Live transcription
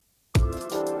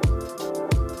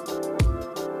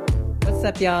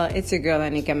What's up, y'all? It's your girl,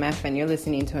 Anika Mef, and you're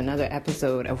listening to another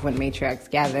episode of When Matriarchs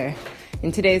Gather.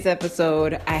 In today's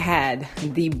episode, I had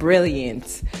the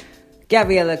brilliant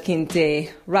Gabriela Quinte,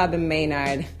 Robin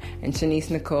Maynard, and Shanice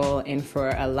Nicole in for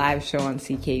a live show on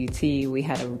CKUT. We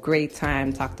had a great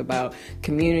time, talked about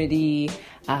community,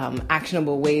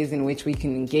 actionable ways in which we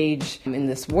can engage in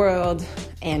this world,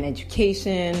 and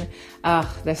education.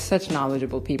 They're such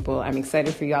knowledgeable people. I'm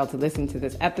excited for y'all to listen to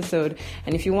this episode.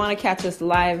 And if you want to catch us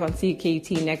live on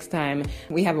CKUT next time,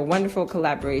 we have a wonderful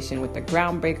collaboration with the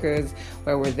Groundbreakers,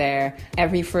 where we're there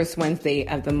every first Wednesday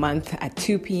of the month at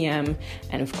 2 p.m.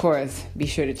 And of course, be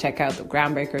sure to check out the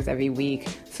Groundbreakers every week.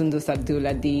 Sundus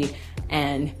Abdullah D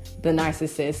and The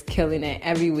Narcissist killing it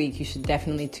every week. You should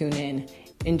definitely tune in.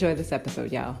 Enjoy this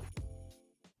episode, y'all.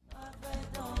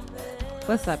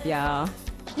 What's up, y'all?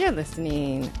 You're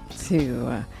listening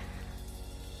to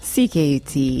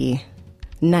CKUT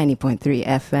 90.3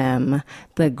 FM,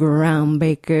 The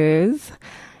Groundbreakers.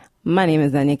 My name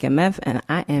is Anika Mef, and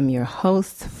I am your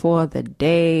host for the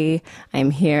day. I'm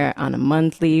here on a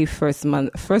monthly, first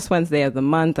Wednesday of the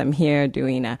month. I'm here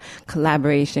doing a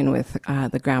collaboration with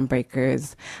the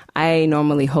Groundbreakers. I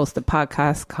normally host a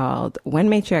podcast called When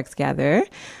Matriarchs Gather,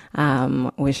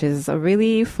 which is a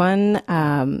really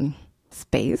fun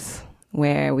space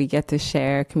where we get to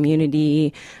share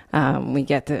community, we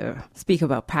get to speak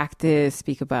about practice,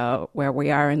 speak about where we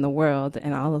are in the world,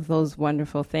 and all of those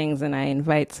wonderful things. And I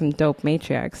invite some dope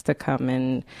matriarchs to come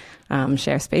and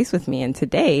share space with me. And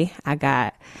today, I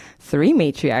got 3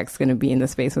 matriarchs going to be in the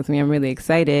space with me. I'm really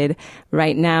excited.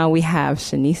 Right now, we have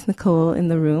Shanice Nicole in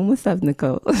the room. What's up,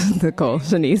 Nicole? Nicole,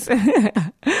 Shanice.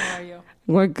 How are you?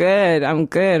 We're good. I'm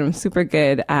good. I'm super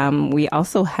good. We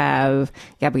also have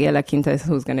Gabriela Quintes,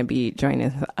 who's going to be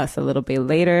joining us a little bit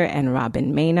later, and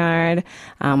Robin Maynard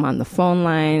on the phone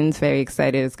lines. Very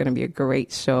excited. It's going to be a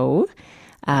great show.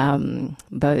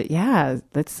 But yeah,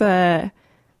 let's,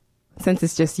 since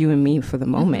it's just you and me for the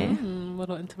moment. A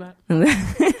little intimate. I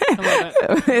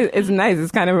love it. It's nice.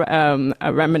 It's kind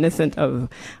of reminiscent of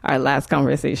our last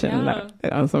conversation.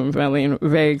 Yeah. So I'm really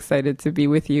very excited to be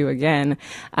with you again.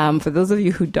 For those of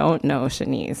you who don't know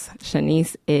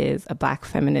Shanice is a Black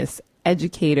feminist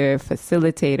educator,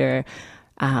 facilitator,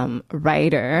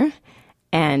 writer,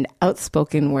 and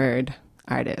outspoken word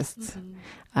artist.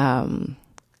 Mm-hmm.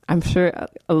 I'm sure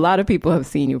a lot of people have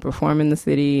seen you perform in the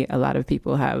city. A lot of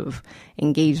people have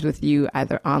engaged with you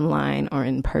either online or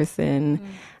in person.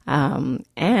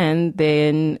 And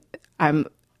then I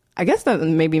guess that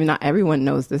maybe not everyone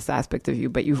knows this aspect of you,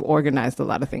 but you've organized a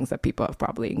lot of things that people have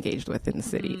probably engaged with in the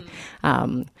city.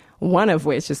 One of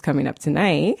which is coming up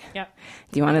tonight. Yeah.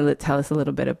 Do you want to tell us a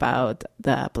little bit about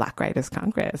the Black Writers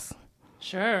Congress?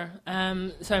 Sure.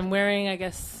 So I'm wearing, I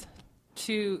guess,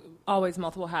 always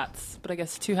multiple hats, but I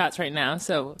guess 2 hats right now.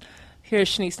 So here's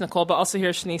Shanice Nicole, but also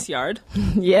here's Shanice Yard.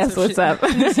 Yes, so what's up?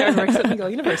 Shanice Yard works at McGill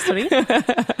University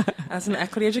as an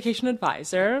equity education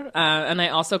advisor, and I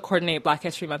also coordinate Black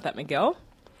History Month at McGill.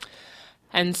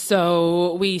 And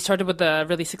so we started with a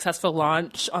really successful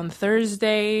launch on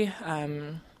Thursday.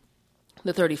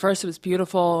 The 31st, it was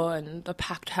beautiful and a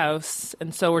packed house.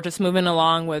 And so we're just moving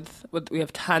along with we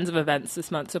have tons of events this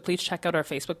month. So please check out our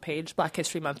Facebook page, Black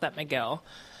History Month at McGill.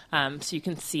 So you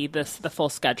can see the full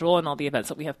schedule and all the events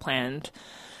that we have planned.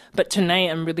 But tonight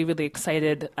I'm really, really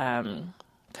excited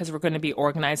because we're going to be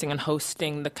organizing and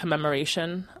hosting the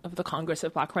commemoration of the Congress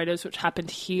of Black Writers, which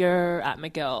happened here at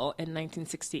McGill in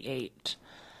 1968.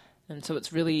 And so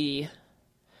it's really,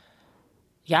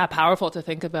 powerful to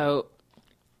think about.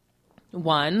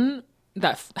 One,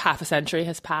 that half a century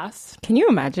has passed. Can you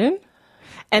imagine?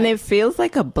 And it feels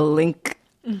like a blink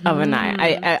of an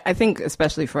eye. I think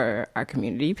especially for our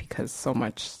community, because so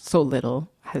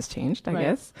little has changed, I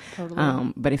guess.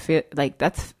 Totally. But if it like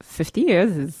that's 50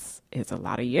 years is a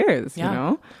lot of years, you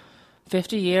know?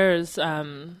 50 years.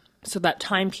 So that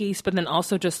timepiece, but then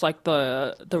also just like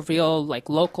the real like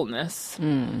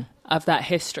localness of that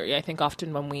history. I think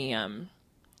often when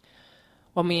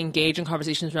we engage in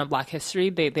conversations around Black history,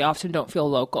 they often don't feel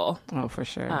local. Oh, for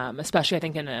sure. Especially, I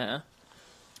think,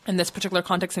 in this particular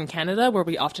context in Canada, where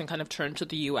we often kind of turn to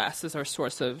the U.S. as our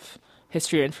source of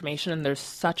history or information. And there's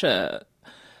such a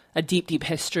deep, deep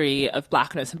history of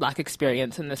Blackness and Black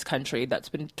experience in this country that's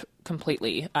been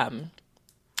completely... I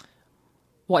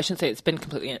shouldn't say it's been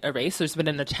completely erased. There's been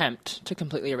an attempt to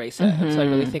completely erase it. So I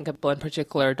really think of, in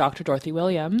particular, Dr. Dorothy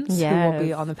Williams, who will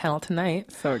be on the panel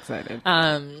tonight. So excited.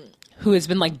 Who has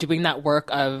been like doing that work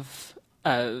of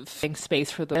making space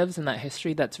for the lives and that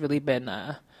history that's really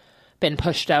been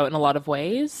pushed out in a lot of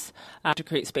ways to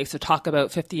create space to talk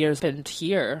about 50 years spent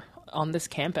here on this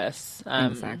campus.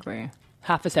 Exactly.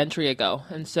 half a century ago.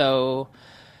 And so,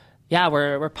 yeah,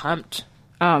 we're pumped.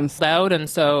 Loud, and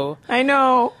so I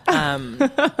know.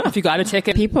 If you got a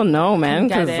ticket, people know, man,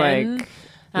 because like,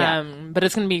 yeah. But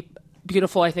it's going to be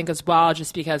beautiful, I think, as well,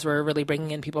 just because we're really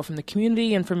bringing in people from the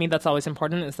community. And for me, that's always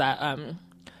important, is that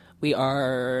we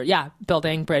are,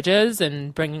 building bridges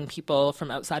and bringing people from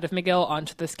outside of McGill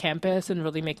onto this campus and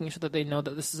really making sure that they know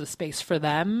that this is a space for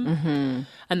them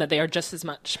and that they are just as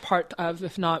much part of,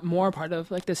 if not more part of,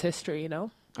 like, this history, you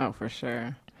know? Oh, for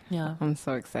sure. Yeah. I'm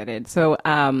so excited. So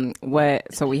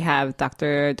so we have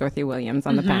Dr. Dorothy Williams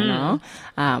on the panel.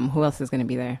 Who else is going to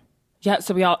be there? Yeah,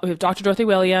 so we have Dr. Dorothy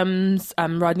Williams,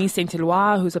 Rodney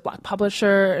Saint-Éloi, who's a Black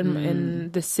publisher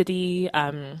in the city.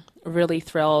 Really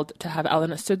thrilled to have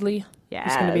Elena Studley,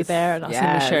 who's going to be there, and also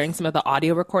going to be sharing some of the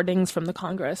audio recordings from the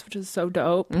Congress, which is so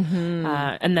dope.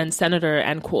 And then Senator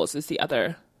Ann Cools is the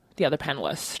other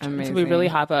panelist. Amazing. So we really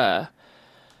have a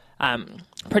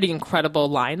pretty incredible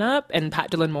lineup, and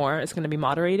Pat Dillon Moore is going to be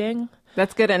moderating.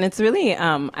 That's good, and it's really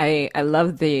I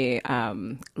love the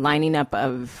lining up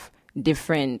of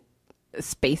different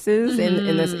spaces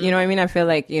in this, you know what I mean? I feel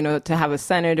like, you know, to have a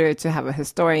senator, to have a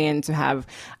historian, to have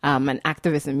an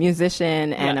activist and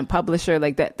musician and a publisher,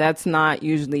 like that's not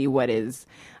usually what is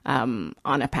on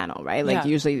a panel, right? Like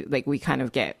usually, like, we kind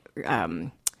of get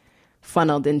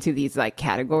funneled into these like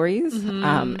categories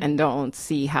and don't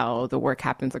see how the work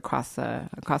happens across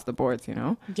the boards, you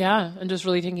know? Yeah, and just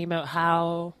really thinking about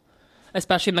how,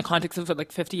 especially in the context of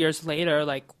like 50 years later,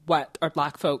 like what are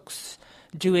Black folks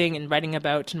doing and writing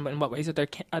about, and in what ways are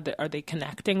they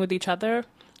connecting with each other,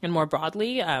 and more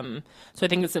broadly. So I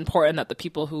think it's important that the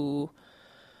people who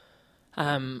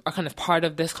are kind of part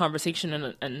of this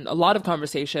conversation and a lot of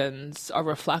conversations are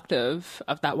reflective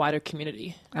of that wider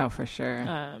community. Oh, for sure.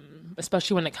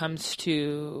 Especially when it comes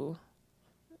to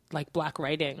like Black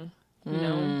writing, you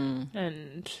know,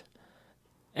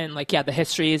 and like, the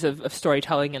histories of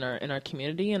storytelling in our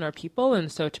community and our people. And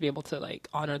so to be able to like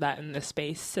honor that in this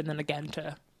space, and then again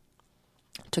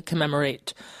to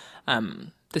commemorate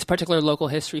this particular local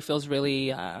history feels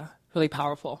really really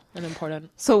powerful and important.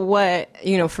 So what,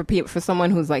 you know, for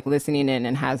someone who's like listening in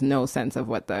and has no sense of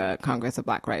what the Congress of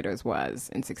Black Writers was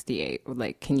in 1968,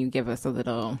 like, can you give us a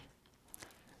little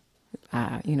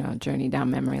journey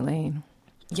down memory lane?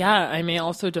 Yeah, I may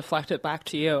also deflect it back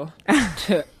to you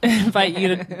to invite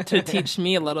you to teach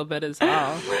me a little bit as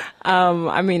well.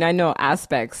 I mean, I know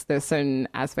aspects. There's certain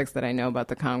aspects that I know about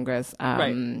the Congress.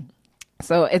 Right.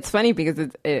 So it's funny because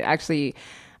it actually,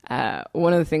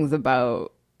 one of the things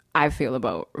I feel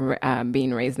about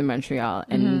being raised in Montreal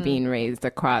and being raised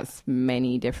across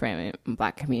many different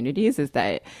Black communities is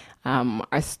that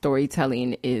our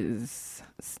storytelling is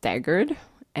staggered,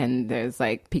 and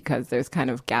because there's kind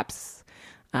of gaps.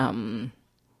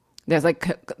 There's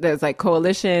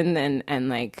coalition and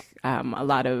like a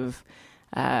lot of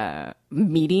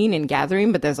meeting and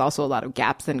gathering, but there's also a lot of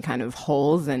gaps and kind of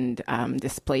holes and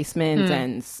displacement,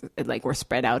 and like we're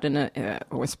spread out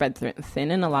we're spread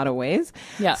thin in a lot of ways.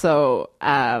 Yeah. So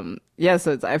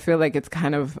so I feel like it's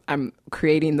kind of, I'm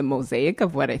creating the mosaic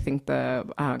of what I think the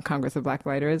Congress of Black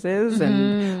Writers is,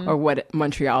 or what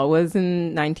Montreal was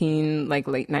in late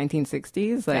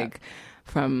 1960s, like.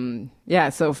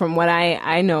 So from what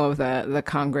I know of the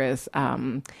Congress,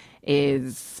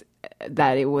 is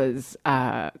that it was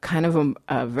kind of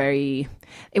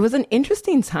it was an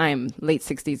interesting time, late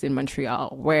 60s in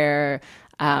Montreal, where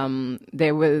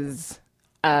there was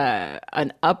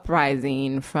an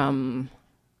uprising from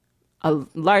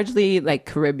largely like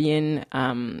Caribbean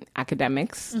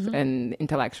academics and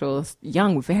intellectuals,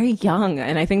 very young.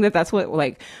 And I think that's what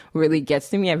like really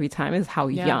gets to me every time, is how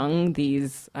young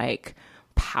these like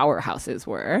powerhouses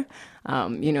were,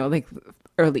 like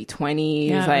early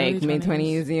 20s, like mid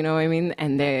 20s, you know what I mean?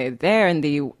 And they're there, and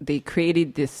they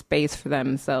created this space for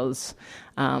themselves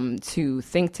to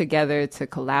think together, to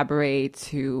collaborate,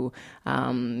 to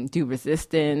do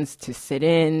resistance, to sit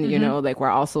in, you know, like we're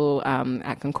also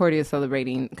at Concordia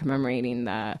commemorating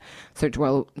the Sir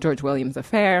George Williams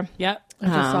affair. Yeah. I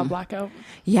just saw Blackout.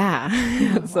 Yeah.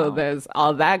 Oh, so there's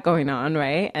all that going on,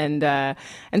 right? And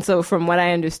so from what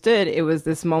I understood, it was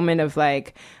this moment of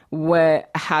like,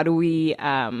 how do we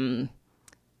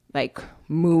like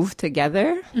move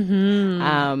together?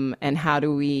 And how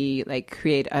do we like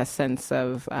create a sense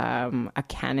of a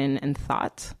canon and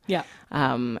thought? Yeah.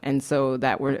 And so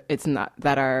that it's not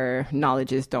that our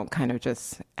knowledges don't kind of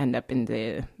just end up in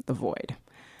the void.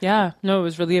 Yeah. No, it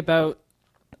was really about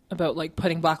like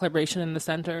putting Black liberation in the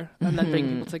center and then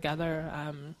bringing people together.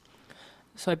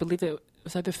 So I believe it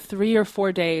was either 3 or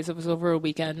 4 days. It was over a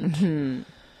weekend.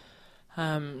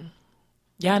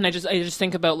 Yeah, and I just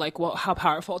think about like, well, how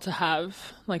powerful to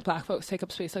have like Black folks take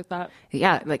up space like that.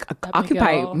 Yeah, like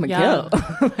occupy McGill.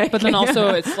 Yeah. Like, but then also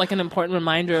it's like an important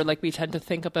reminder. Like we tend to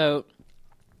think about,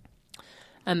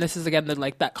 and this is again the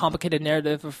like that complicated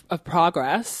narrative of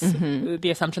progress,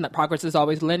 the assumption that progress is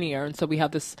always linear, and so we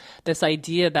have this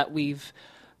idea that we've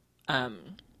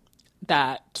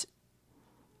that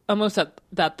almost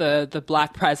that the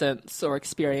Black presence or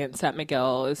experience at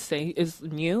McGill is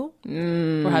new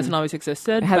or hasn't always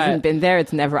existed. It hasn't been there.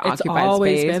 It's never occupied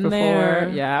always space been before. There.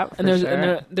 Yeah, and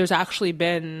there's actually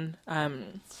been,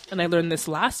 and I learned this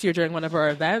last year during one of our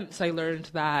events. I learned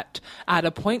that at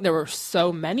a point there were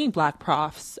so many Black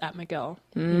profs at McGill,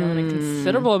 and a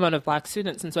considerable amount of Black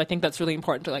students, and so I think that's really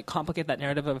important to like complicate that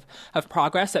narrative of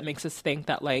progress that makes us think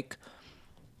that like,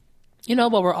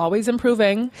 well, we're always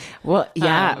improving. Well,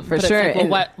 yeah, for sure. Like,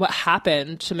 well, what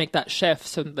happened to make that shift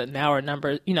so that now our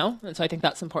numbers, and so I think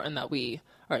that's important that we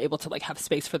are able to like have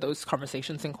space for those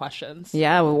conversations and questions.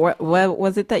 Yeah. Well, what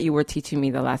was it that you were teaching me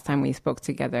the last time we spoke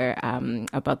together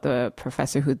about the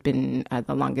professor who'd been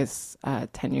the longest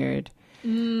tenured?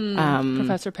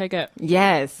 Professor Piggott.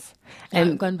 Yes.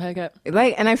 And Glenn Piggott.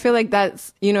 And I feel like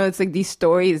that's, it's like these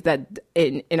stories that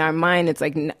in our mind, it's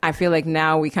like, I feel like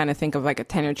now we kind of think of like a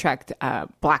tenure track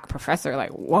Black professor,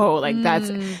 like, whoa, like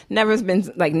that's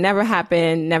never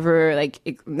happened,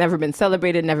 never been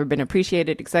celebrated, never been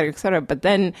appreciated, et cetera, et cetera. But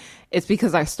then it's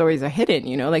because our stories are hidden,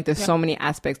 like there's so many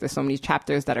aspects, there's so many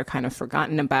chapters that are kind of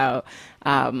forgotten about.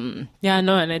 And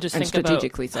I just think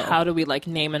strategically about how do we like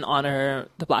name and honor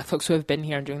the Black folks who have been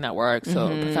here and doing that work. So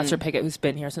Professor Piggott, who's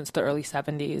been here since the early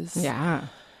 70s. Yeah.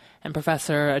 And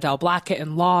Professor Adele Blackett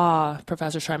in law,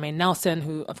 Professor Charmaine Nelson,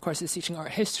 who of course is teaching art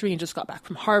history and just got back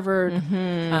from Harvard.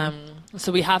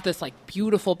 So we have this like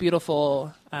beautiful,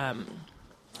 beautiful,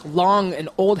 long and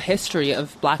old history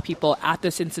of Black people at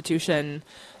this institution,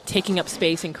 taking up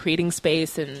space and creating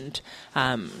space and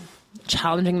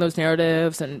challenging those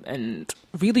narratives and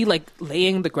really like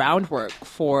laying the groundwork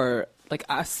for like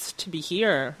us to be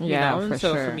here.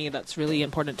 For me, that's really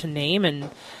important to name and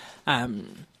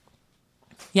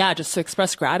just to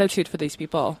express gratitude for these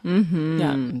people.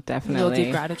 Definitely. Real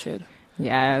deep gratitude.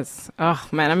 Yes. Oh,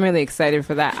 man, I'm really excited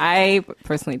for that. I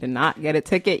personally did not get a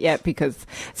ticket yet because,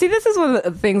 see, this is one of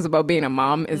the things about being a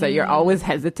mom is that you're always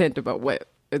hesitant about what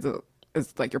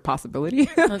is like your possibility.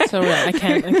 That's so real. I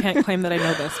can't claim that I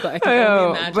know this, but I can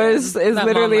only imagine. But it's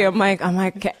literally, I'm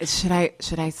like, should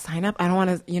I sign up? I don't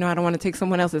want to, I don't want to take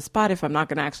someone else's spot if I'm not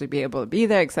going to actually be able to be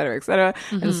there, et cetera, et cetera.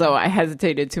 And so I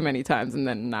hesitated too many times, and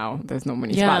then now there's no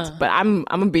many spots. But I'm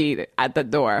gonna be at the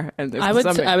door, and I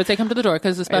would say come to the door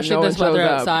because especially if there's weather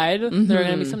outside, there are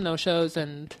going to be some no shows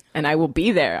and I will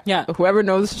be there. Yeah, whoever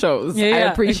knows shows, I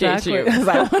appreciate you because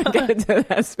I want to get into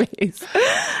that space.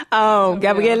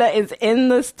 Gabriela is in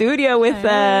the studio with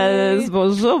us.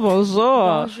 Bonjour.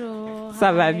 Bonjour.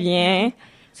 Ça va bien?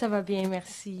 Ça va bien,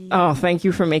 merci. Oh, thank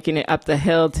you for making it up the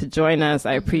hill to join us.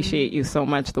 I appreciate you so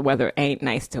much. The weather ain't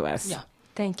nice to us. Yeah.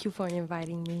 Thank you for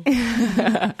inviting me.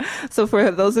 So for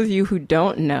those of you who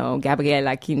don't know,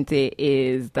 Gabriela Quinte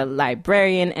is the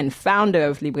librarian and founder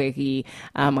of Librairie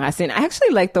Racine. I actually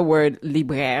like the word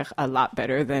libraire a lot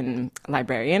better than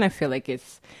librarian. I feel like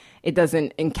it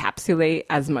doesn't encapsulate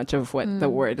as much of what the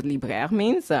word libraire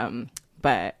means.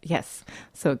 But yes,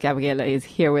 so Gabriela is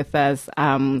here with us.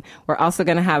 We're also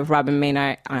going to have Robin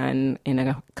Maynard on in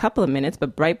a couple of minutes.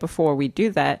 But right before we do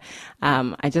that,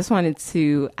 I just wanted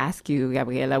to ask you,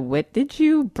 Gabriela, what did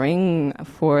you bring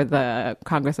for the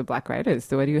Congress of Black Writers?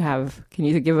 So what do you have? Can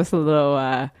you give us a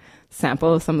little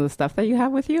sample of some of the stuff that you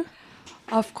have with you?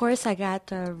 Of course, I got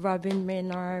Robin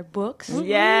Maynard books.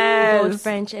 Yes. Both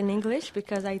French and English,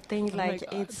 because I think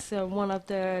it's one of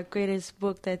the greatest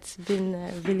books that's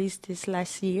been released this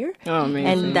last year. Oh, amazing.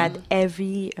 And that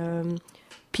every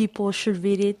people should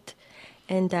read it.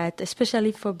 And that,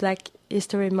 especially for Black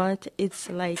History Month, it's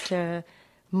like a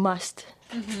must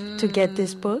to get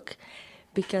this book.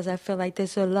 Because I feel like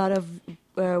there's a lot of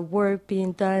work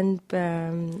being done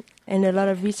and a lot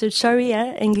of research. Sorry,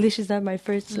 English is not my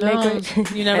first language.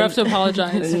 You never have to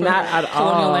apologize for not at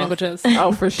colonial all. languages.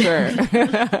 Oh, for sure.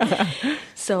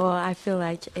 So I feel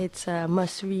like it's a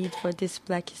must-read for this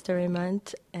Black History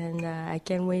Month, and I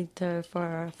can't wait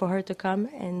for her to come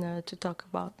and to talk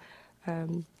about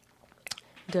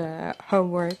her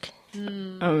work.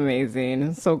 Amazing.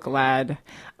 I'm so glad.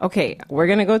 Okay, we're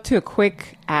going to go to a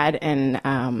quick ad and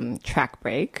track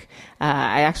break.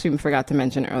 I actually forgot to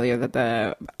mention earlier that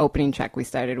the opening track we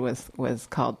started with was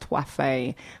called Trois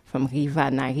Feuilles from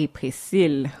Riva Nari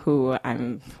Priscille, who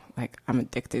I'm like I'm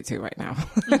addicted to right now.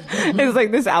 It's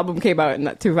like this album came out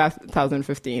in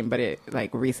 2015, but it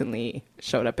like recently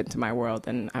showed up into my world,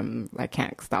 and I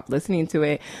can't stop listening to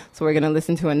it. So we're gonna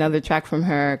listen to another track from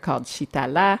her called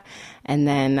Chitala, and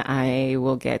then I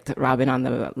will get Robin on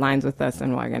the lines with us,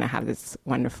 and we're gonna have this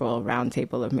wonderful round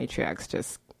table of matriarchs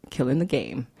just killing the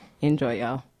game. Enjoy,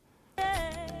 y'all.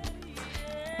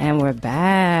 And we're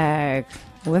back.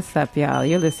 What's up, y'all?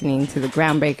 You're listening to the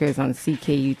Groundbreakers on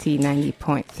CKUT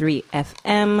 90.3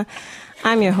 FM.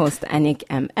 I'm your host, Anik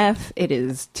MF. It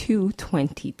is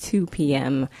 2:22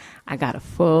 p.m. I got a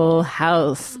full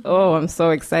house. Oh, I'm so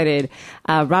excited.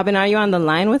 Robin, are you on the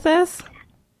line with us?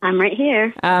 I'm right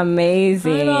here.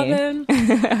 Amazing. Hi, Robin.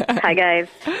 Hi, guys.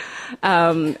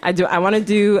 I want to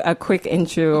do a quick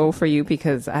intro for you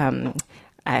because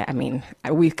I mean,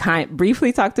 we've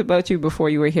briefly talked about you before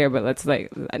you were here, but let's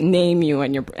like name you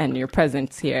and your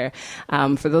presence here.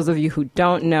 For those of you who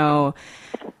don't know,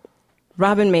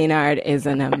 Robin Maynard is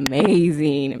an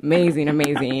amazing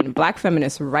Black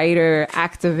feminist writer,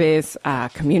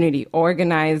 activist, community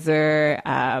organizer,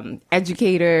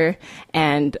 educator,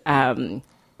 and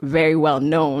very well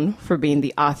known for being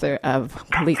the author of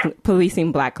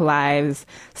Policing Black Lives,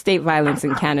 State Violence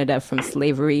in Canada from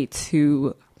Slavery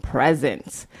to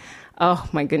Present. Oh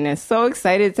my goodness. So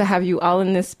excited to have you all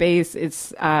in this space.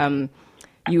 It's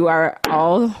you are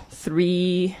all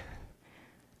three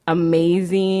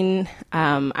amazing.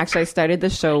 Actually, I started the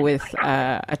show with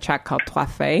a track called Trois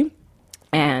Feuilles,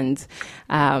 and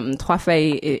Trois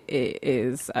Feuilles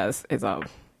is a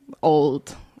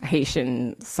old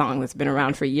Haitian song that's been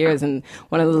around for years, and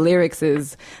one of the lyrics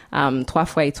is Trois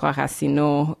feuilles, trois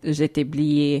racines, je t'ai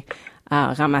oublié,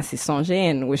 ramasser songer,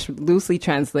 and which loosely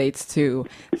translates to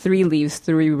 3 leaves,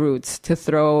 3 roots. To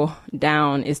throw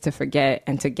down is to forget,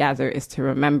 and to gather is to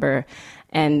remember.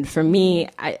 And for me,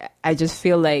 I just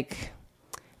feel like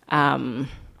I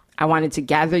wanted to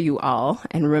gather you all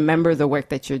and remember the work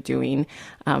that you're doing,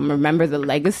 remember the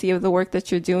legacy of the work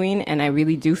that you're doing, and I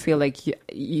really do feel like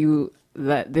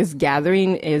this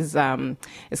gathering is kind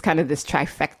of this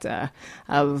trifecta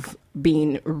of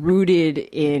being rooted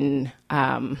in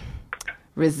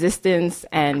resistance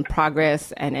and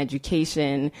progress and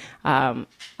education.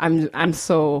 I'm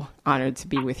so honored to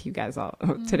be with you guys all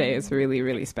today. It's really,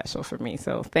 really special for me.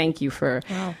 So thank you for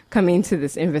coming to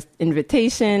this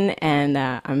invitation, and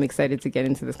I'm excited to get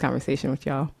into this conversation with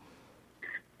y'all.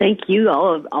 Thank you,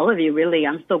 all of you, really.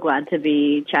 I'm so glad to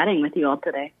be chatting with you all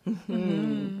today.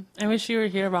 Mm-hmm. I wish you were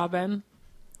here, Robin.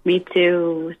 Me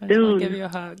too. I Soon. I'll give you a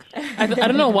hug. I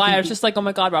don't know why. I was just like, oh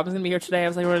my God, Robin's going to be here today. I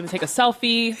was like, we're going to take a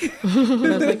selfie.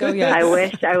 And I was like, oh yes. I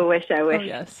wish. Oh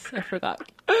yes, I forgot.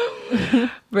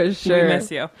 For sure. We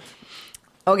miss you.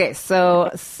 Okay,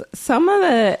 so some of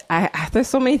there's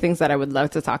so many things that I would love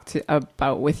to talk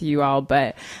about with you all,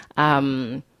 but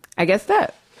I guess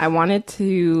that I wanted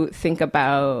to think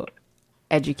about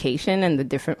education and the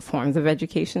different forms of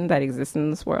education that exist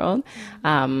in this world,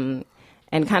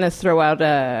 and kind of throw out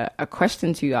a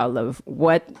question to you all of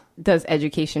what does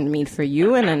education mean for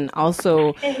you, and then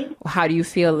also how do you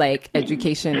feel like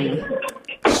education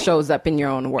shows up in your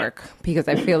own work? Because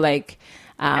I feel like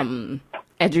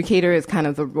educator is kind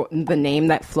of the name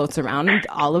that floats around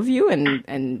all of you,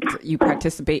 and you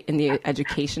participate in the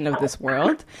education of this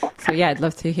world. So yeah, I'd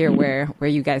love to hear where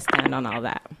you guys stand on all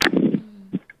that.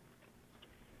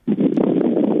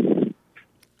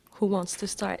 Who wants to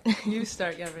start? You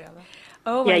start, Gabriella.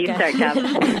 Oh yeah, my you God. start,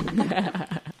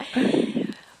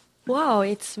 Gab. Wow,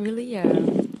 it's really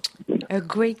a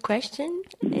great question,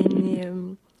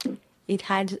 and it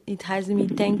has me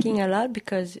thinking a lot,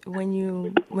 because when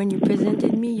you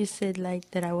presented me, you said like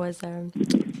that I was a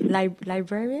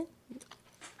librarian,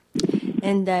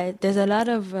 and that there's a lot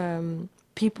of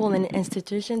people and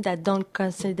institutions that don't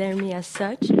consider me as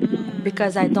such,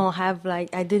 because I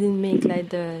didn't make like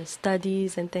the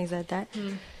studies and things like that.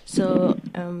 So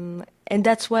and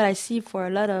that's what I see for a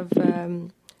lot of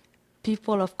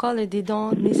people of color. They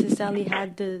don't necessarily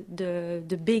have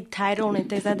the big title and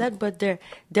things like that, but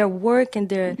their work and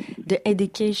their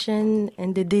education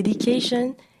and the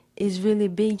dedication is really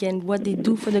big, and what they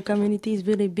do for the community is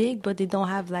really big, but they don't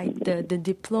have like the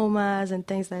diplomas and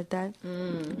things like that.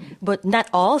 But not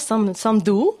all, some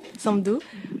do,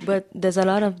 but there's a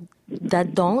lot of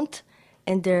that don't,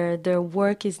 and their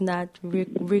work is not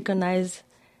recognized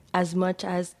as much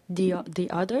as the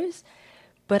others.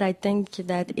 But I think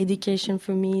that education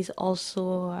for me is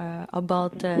also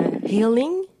about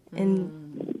healing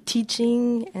and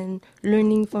teaching and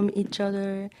learning from each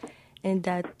other, and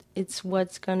that it's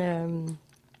what's gonna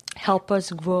help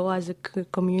us grow as a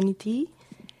community.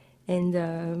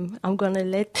 and I'm gonna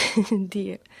let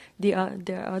the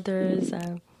others,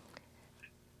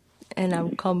 and I'll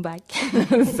come back.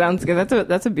 Sounds good.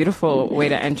 That's a beautiful way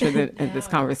to enter this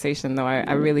conversation, though.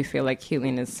 I really feel like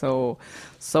healing is so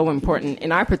important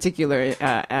in our particular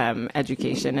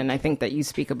education, and I think that you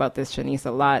speak about this, Shanice,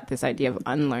 a lot. This idea of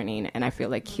unlearning, and I feel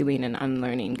like healing and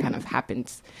unlearning kind of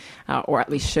happens, or at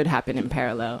least should happen in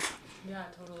parallel. Yeah,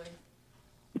 totally.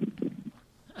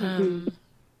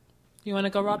 You want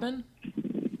to go, Robin?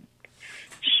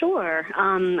 Sure.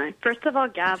 First of all,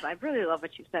 Gab, I really love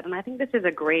what you said, and I think this is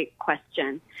a great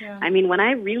question. Yeah. I mean, when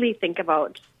I really think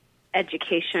about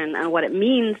education and what it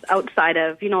means outside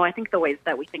of, I think the ways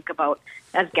that we think about,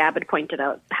 as Gab had pointed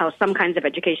out, how some kinds of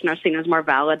education are seen as more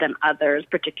valid than others,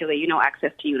 particularly,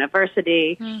 access to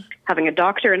university, having a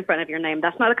doctor in front of your name.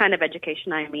 That's not the kind of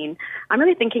education I mean. I'm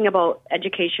really thinking about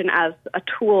education as a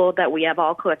tool that we have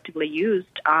all collectively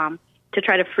used to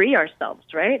try to free ourselves,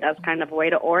 right, as kind of a way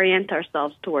to orient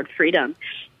ourselves toward freedom.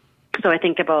 So I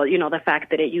think about, the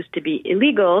fact that it used to be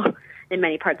illegal in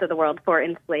many parts of the world for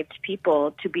enslaved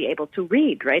people to be able to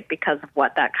read, right, because of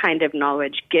what that kind of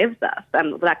knowledge gives us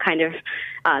and that kind of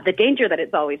the danger that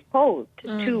it's always posed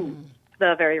to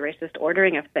the very racist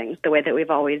ordering of things, the way that we've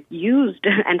always used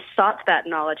and sought that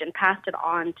knowledge and passed it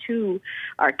on to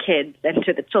our kids and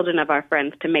to the children of our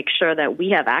friends to make sure that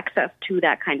we have access to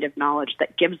that kind of knowledge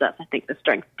that gives us, I think, the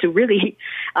strength to really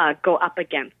go up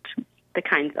against the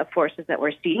kinds of forces that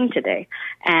we're seeing today.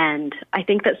 And I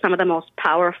think that some of the most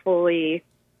powerfully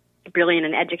brilliant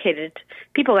and educated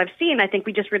people I've seen, I think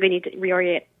we just really need to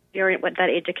reorient what that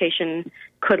education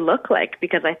could look like,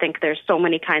 because I think there's so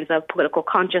many kinds of political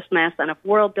consciousness and of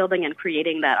world building and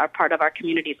creating that are part of our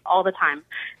communities all the time,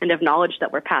 and of knowledge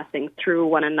that we're passing through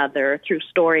one another, through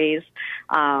stories,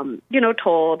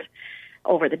 told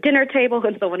over the dinner table,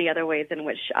 and so many other ways in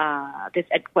which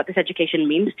what this education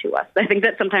means to us. I think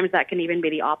that sometimes that can even be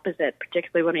the opposite,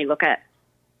 particularly when we look at,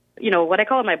 what I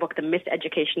call in my book the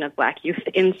miseducation of Black youth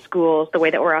in schools. The way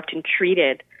that we're often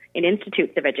treated in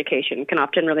institutes of education can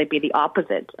often really be the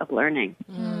opposite of learning,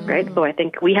 right? So I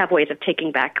think we have ways of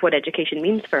taking back what education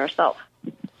means for ourselves.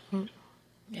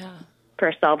 Yeah. For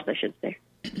ourselves, I should say.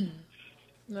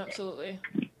 Absolutely.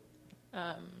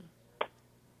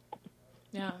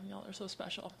 Yeah, y'all are so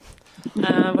special.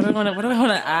 What do I want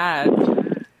to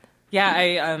add? Yeah,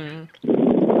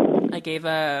 I gave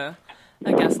a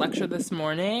guest lecture this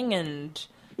morning and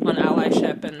on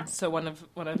allyship, and so one of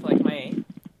like my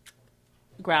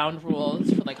ground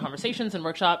rules for like conversations and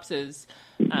workshops is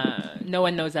no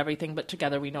one knows everything, but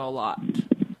together we know a lot.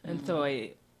 And so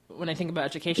when I think about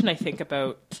education, I think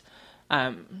about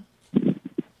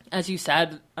as you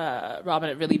said, Robin,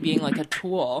 it really being like a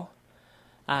tool.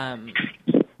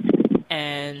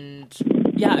 And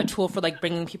yeah, a tool for like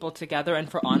bringing people together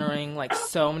and for honoring like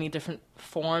so many different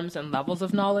forms and levels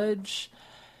of knowledge.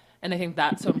 And I think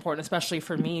that's so important, especially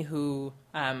for me who's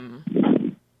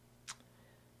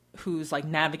like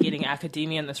navigating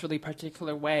academia in this really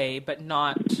particular way, but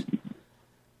not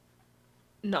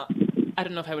I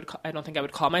don't think I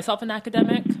would call myself an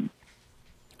academic.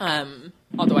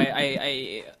 Although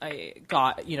I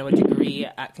got, a degree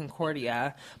at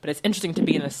Concordia, but it's interesting to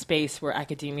be in a space where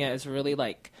academia is really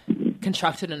like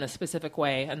constructed in a specific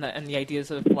way, and the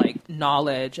ideas of like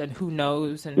knowledge and who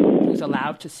knows and who's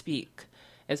allowed to speak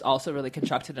is also really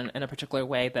constructed in a particular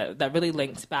way that really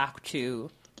links back to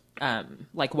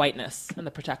like whiteness and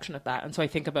the protection of that. And so I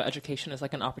think about education as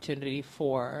like an opportunity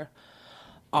for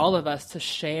all of us to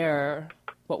share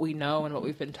what we know and what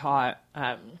we've been taught.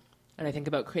 And I think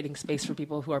about creating space for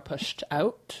people who are pushed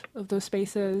out of those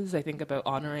spaces. I think about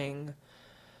honoring,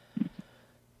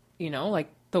 like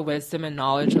the wisdom and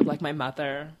knowledge of like my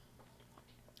mother,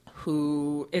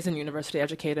 who isn't university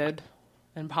educated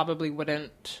and probably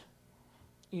wouldn't,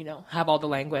 have all the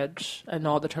language and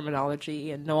know all the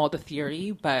terminology and know all the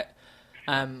theory, but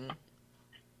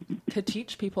to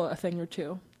teach people a thing or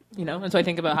two, And so I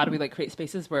think about how do we like create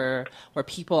spaces where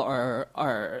people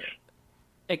are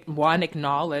one,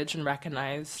 acknowledged and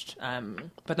recognized,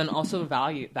 but then also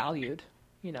valued,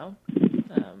 Yeah.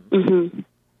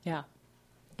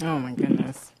 Oh my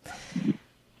goodness.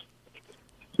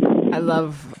 I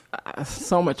love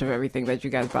so much of everything that you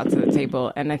guys brought to the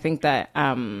table. And I think that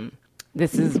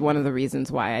this is one of the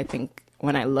reasons why I think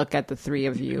when I look at the three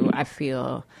of you, I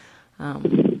feel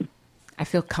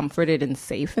comforted and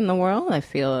safe in the world. I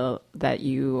feel that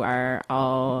you are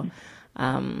all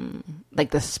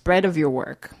like the spread of your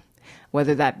work,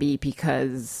 whether that be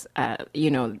because,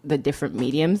 the different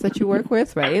mediums that you work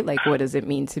with, right? Like, what does it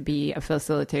mean to be a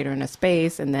facilitator in a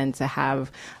space, and then to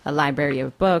have a library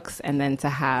of books, and then to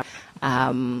have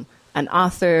an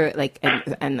author, like,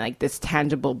 and like this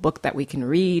tangible book that we can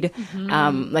read.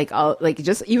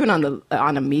 Just even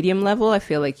on a medium level, I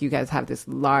feel like you guys have this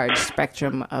large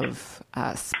spectrum of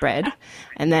spread.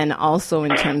 And then also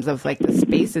in terms of like the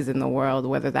spaces in the world,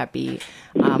 whether that be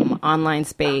online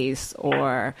space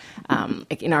or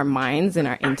like in our minds, in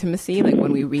our intimacy, like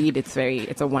when we read,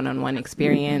 it's a one-on-one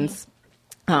experience.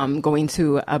 Going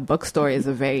to a bookstore is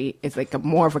like a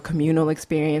more of a communal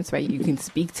experience, right? You can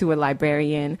speak to a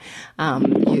librarian.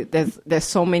 There's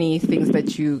so many things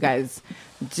that you guys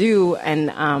do,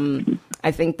 and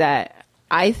I think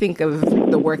of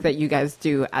the work that you guys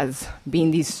do as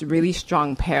being these really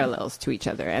strong parallels to each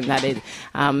other, and that it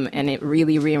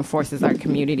really reinforces our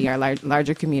community, our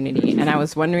larger community. And I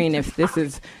was wondering if this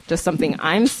is just something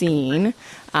I'm seeing,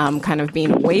 kind of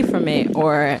being away from it,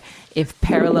 or if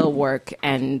parallel work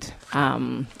and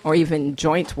or even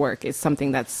joint work is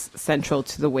something that's central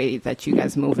to the way that you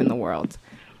guys move in the world.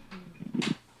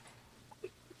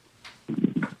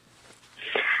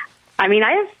 I mean,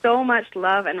 I have so much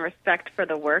love and respect for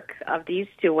the work of these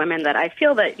two women that I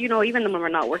feel that, even when we're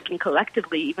not working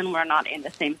collectively, even when we're not in the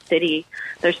same city,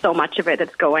 there's so much of it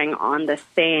that's going on the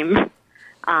same,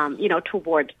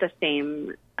 towards the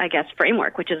same, I guess,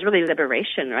 framework, which is really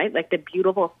liberation, right? Like the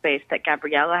beautiful space that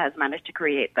Gabriella has managed to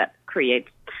create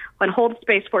and holds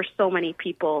space for so many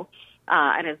people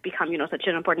and has become, such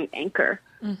an important anchor,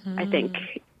 I think.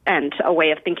 And a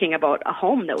way of thinking about a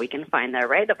home that we can find there,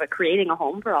 right? Of creating a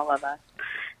home for all of us.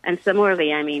 And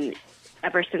similarly, I mean,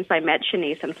 ever since I met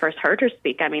Shanice and first heard her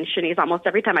speak, I mean, Shanice, almost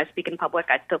every time I speak in public,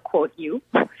 I still quote you,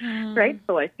 right?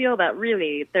 So I feel that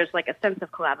really there's like a sense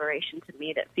of collaboration to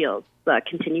me that feels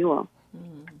continual.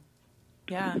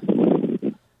 Yeah.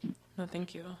 No,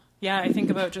 thank you. Yeah, I think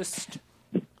about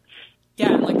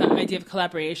like that idea of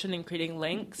collaboration and creating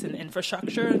links and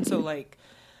infrastructure. And so like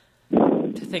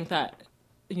to think that,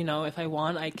 if I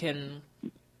want, I can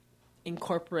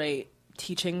incorporate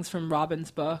teachings from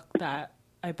Robin's book that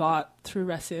I bought through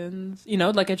Racines.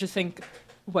 I just think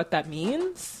what that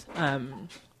means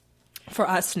for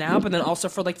us now, but then also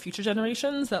for like future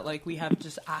generations, that like we have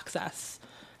just access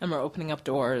and we're opening up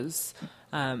doors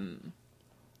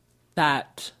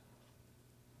that,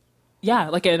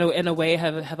 like in a way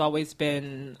have always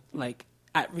been like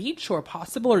at reach or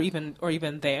possible or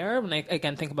even there. When I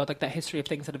again think about like that history of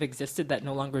things that have existed that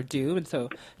no longer do, and so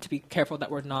to be careful that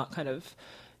we're not kind of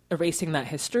erasing that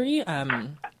history.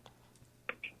 But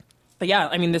yeah,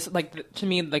 I mean, this to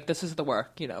me, this is the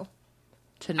work,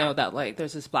 to know that like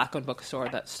there's this Black-owned bookstore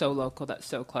that's so local, that's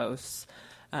so close,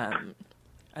 and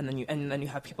then you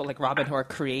have people like Robin who are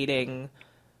creating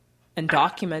and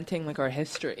documenting like our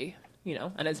history,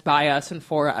 and it's by us and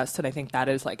for us, and I think that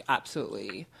is like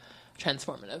absolutely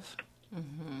transformative.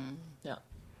 Yeah.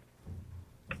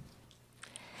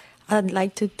 I'd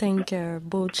like to thank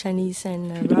both Shanice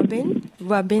and Robin.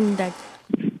 Robin that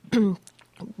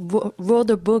wrote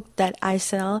a book that I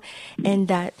sell, and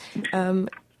that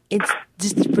it's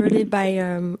distributed by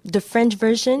the French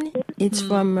version. It's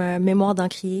from Mémoire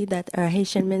d'Encrier that a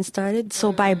Haitian man started.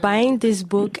 So by buying this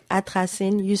book at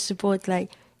Racine, you support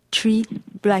like 3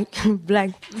 black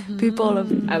people of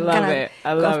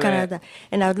Canada.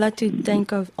 And I would like to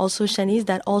thank also Shanice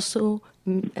that also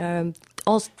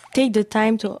take the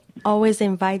time to always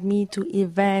invite me to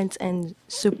events and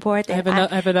support. I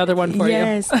have another one for you.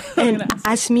 Yes, and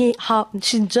ask me how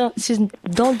she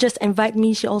don't just invite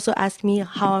me. She also asks me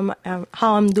how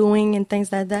I'm doing and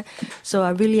things like that. So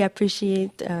I really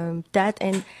appreciate that,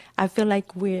 and I feel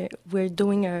like we're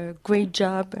doing a great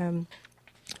job.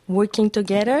 Working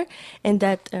together, and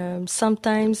that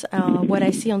sometimes what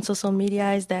I see on social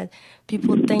media is that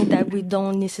people think that we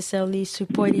don't necessarily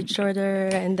support each other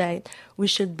and that we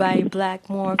should buy black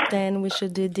more often, we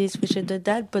should do this, we should do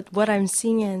that. But what I'm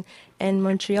seeing in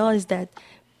Montreal is that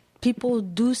people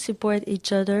do support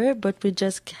each other, but we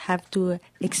just have to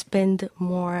expend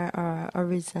more our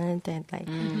resent and like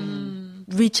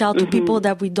reach out to people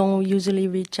that we don't usually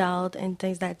reach out and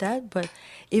things like that. But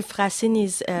if Racine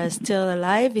is still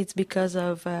alive, it's because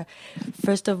of,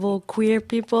 first of all, queer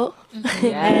people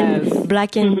and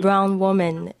black and brown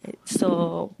women.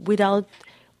 So without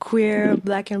queer,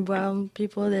 black and brown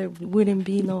people, there wouldn't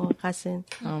be no Racine.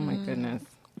 Oh my goodness.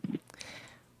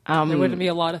 There wouldn't be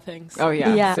a lot of things. Oh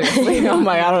yeah. Seriously. Oh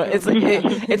my God.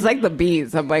 It's like the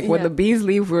bees. I'm like, when the bees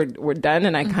leave, we're done.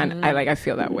 And I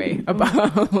feel that way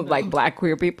about like black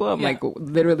queer people. I'm like,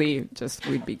 literally just,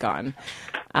 we'd be gone.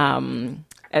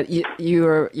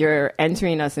 You're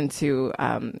entering us into,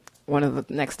 one of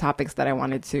the next topics that I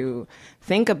wanted to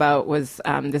think about was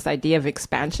this idea of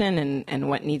expansion and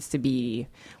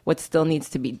what still needs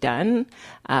to be done.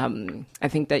 I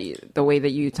think that the way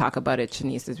that you talk about it,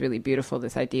 Shanice, is really beautiful.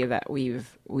 This idea that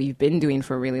we've been doing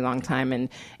for a really long time, and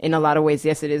in a lot of ways,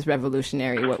 yes, it is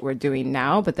revolutionary what we're doing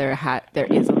now, but there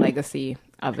is a legacy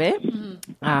of it.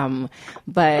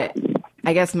 But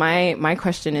I guess my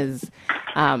question is,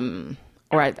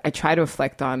 or I try to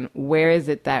reflect on, where is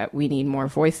it that we need more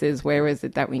voices? Where is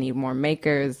it that we need more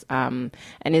makers? And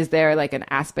is there like an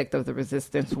aspect of the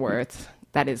resistance work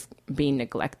that is being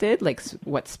neglected, like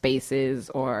what spaces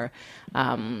or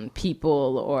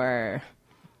people or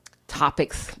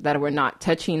topics that we're not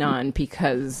touching on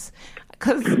because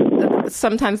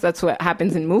sometimes that's what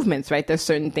happens in movements, right? There's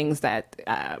certain things that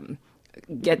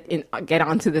get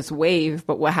onto this wave,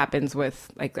 but what happens with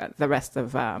like the rest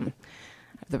of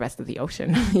the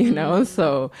ocean, you know?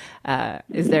 So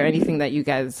is there anything that you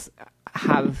guys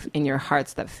have in your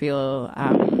hearts that feel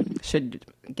should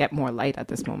get more light at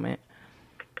this moment?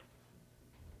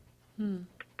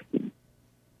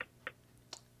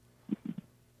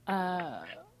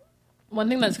 One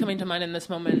thing that's coming to mind in this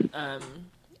moment,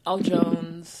 Al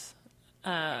Jones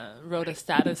wrote a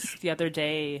status the other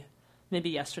day,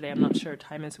 maybe yesterday, I'm not sure,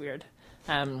 time is weird,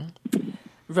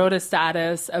 wrote a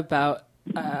status about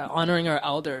honoring our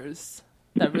elders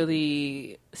that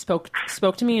really spoke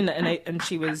to me, and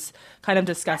she was kind of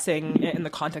discussing it in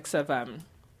the context of a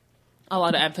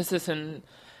lot of emphasis and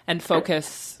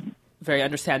focus, very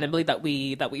understandably, that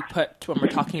we put when we're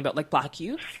talking about like Black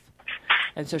youth.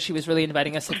 And so she was really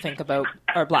inviting us to think about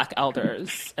our Black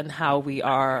elders and how we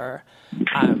are,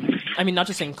 not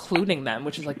just including them,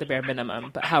 which is like the bare minimum,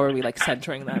 but how are we like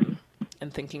centering them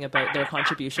and thinking about their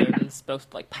contributions,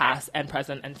 both like past and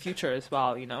present and future as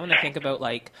well, you know? And I think about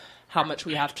like how much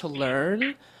we have to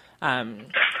learn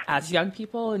as young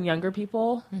people and younger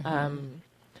people. And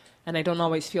I don't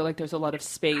always feel like there's a lot of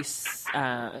space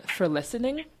for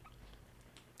listening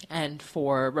and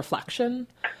for reflection.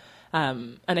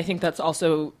 And I think that's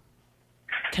also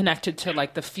connected to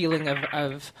like the feeling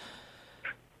of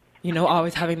you know,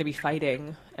 always having to be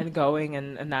fighting and going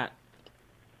and that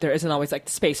there isn't always like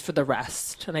space for the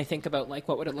rest. And I think about like,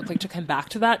 what would it look like to come back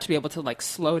to that, to be able to like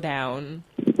slow down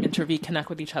and to reconnect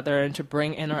with each other and to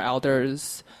bring in our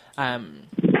elders,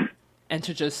 and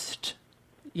to just,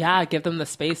 give them the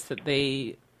space that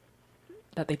they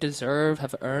deserve,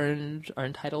 have earned, are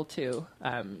entitled to.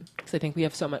 Because I think we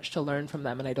have so much to learn from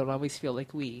them, and I don't always feel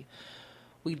like we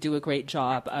do a great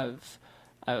job of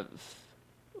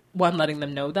one, letting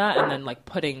them know that, and then like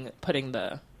putting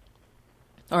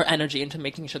our energy into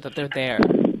making sure that they're there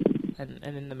and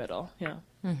in the middle. Yeah.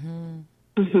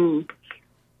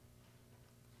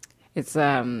 It's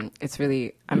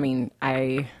really, I'm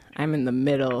in the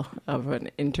middle of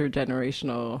an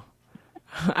intergenerational,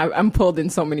 I'm pulled in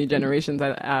so many generations.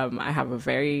 I have a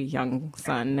very young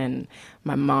son, and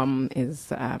my mom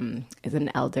is an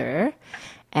elder,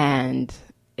 and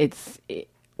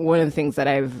one of the things that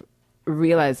I've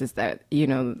realized is that, you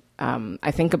know,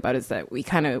 I think about is that we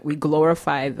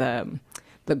glorify the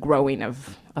growing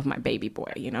of my baby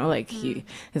boy, you know, like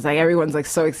it's like everyone's like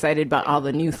so excited about all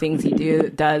the new things he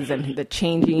does and the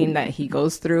changing that he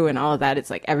goes through and all of that. It's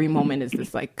like every moment is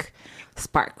this like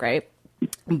spark, right?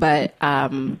 But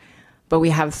we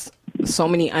have so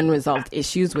many unresolved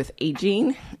issues with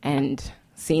aging and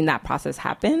seeing that process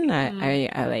happen.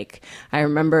 I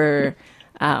remember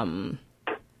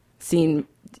seeing,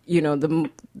 you know,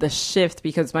 the shift,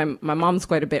 because my mom's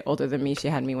quite a bit older than me. She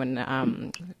had me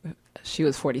when she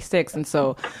was 46. And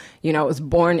so, you know, I was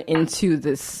born into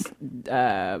this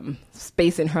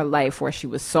space in her life where she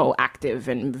was so active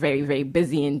and very, very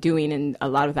busy and doing and a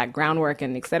lot of that groundwork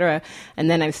and et cetera. And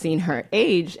then I've seen her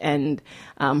age and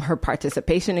her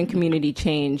participation in community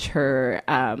change, her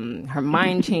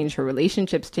mind change, her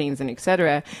relationships change, and et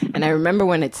cetera. And I remember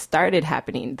when it started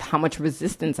happening, how much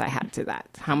resistance I had to that,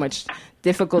 how much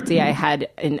difficulty I had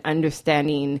in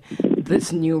understanding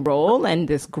this new role and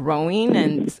this growing.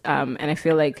 And I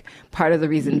feel like part of the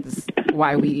reasons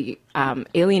why we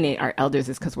alienate our elders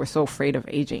is because we're so afraid of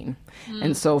aging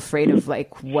and so afraid of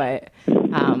like what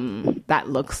that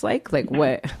looks like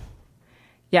what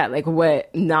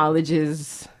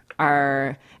knowledges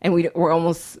are, and we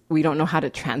don't know how to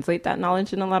translate that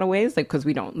knowledge in a lot of ways, like because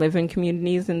we don't live in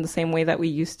communities in the same way that we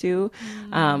used to,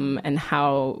 and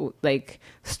how like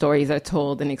stories are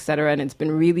told and et cetera. And it's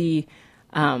been really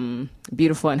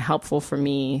beautiful and helpful for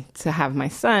me to have my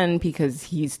son, because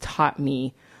he's taught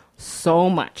me so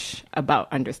much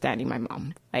about understanding my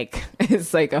mom. Like,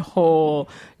 it's like a whole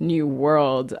new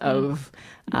world of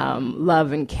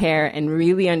love and care, and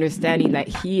really understanding that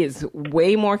he is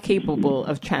way more capable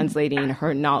of translating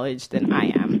her knowledge than I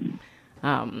am.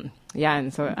 Yeah,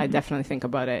 and so I definitely think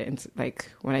about it. It's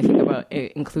like, when I think about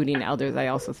it, including elders, I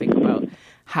also think about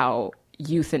how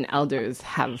youth and elders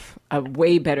have a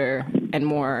way better and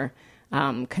more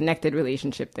connected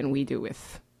relationship than we do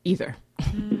with either.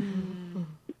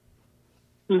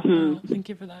 Oh, thank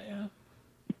you for that. Yeah.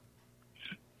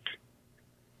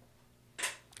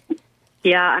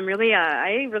 Yeah, I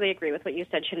really agree with what you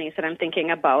said, Shanice, and I'm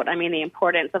thinking about, the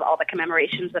importance of all the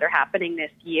commemorations that are happening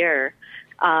this year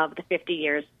of the 50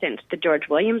 years since the George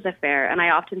Williams affair. And I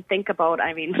often think about,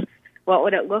 what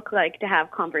would it look like to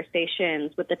have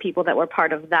conversations with the people that were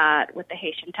part of that, with the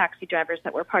Haitian taxi drivers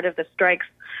that were part of the strikes,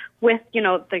 with,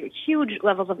 the huge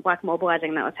levels of Black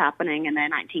mobilizing that was happening in the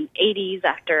 1980s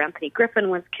after Anthony Griffin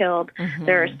was killed.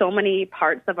 There are so many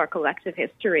parts of our collective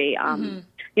history, and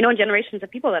generations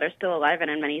of people that are still alive and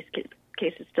in many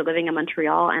cases still living in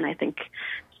Montreal. And I think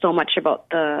so much about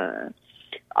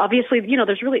obviously,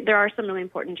 there are some really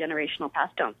important generational pass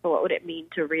downs. So what would it mean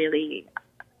to really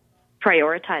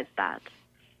prioritize that?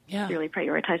 Yeah. Really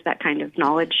prioritize that kind of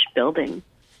knowledge building.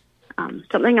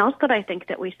 Something else that I think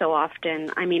that we so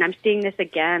often, I'm seeing this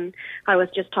again. I was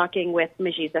just talking with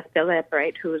Majiza Phillip,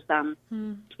 right, who's, the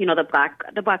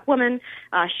black woman,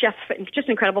 chef, just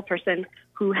an incredible person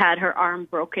who had her arm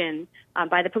broken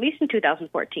by the police in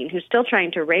 2014, who's still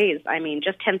trying to raise,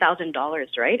 just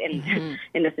 $10,000, right,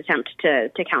 in this attempt to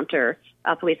counter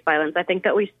police violence. I think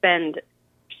that we spend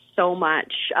so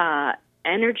much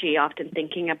energy often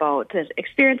thinking about the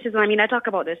experiences. I talk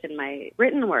about this in my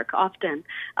written work often,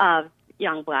 of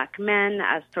young Black men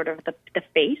as sort of the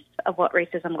face of what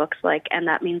racism looks like. And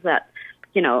that means that,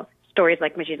 stories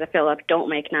like Majiza Phillip don't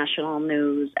make national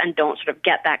news and don't sort of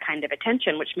get that kind of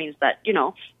attention, which means that,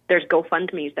 there's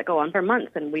GoFundMes that go on for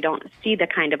months and we don't see the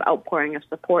kind of outpouring of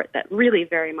support that really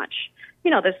very much,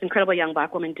 this incredible young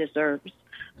Black woman deserves,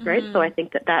 right? So I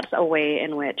think that that's a way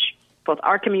in which both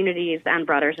our communities and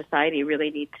broader society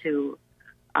really need to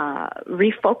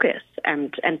refocus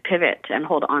and pivot and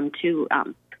hold on to,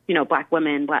 Black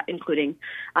women, including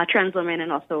trans women,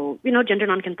 and also, gender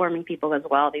nonconforming people as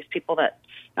well. These people that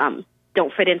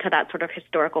don't fit into that sort of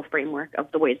historical framework of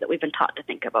the ways that we've been taught to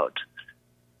think about,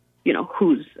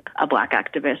 who's a Black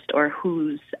activist or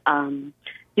who's,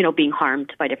 being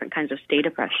harmed by different kinds of state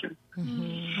oppression.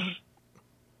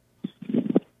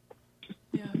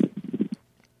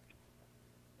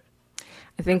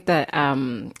 I think that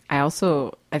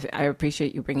I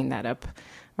appreciate you bringing that up,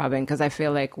 Robin, because I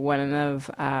feel like one of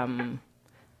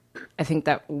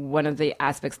the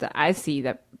aspects that I see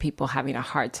that people having a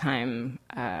hard time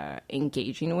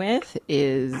engaging with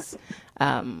is,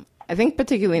 I think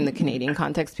particularly in the Canadian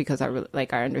context, because our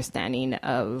understanding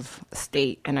of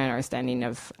state and our understanding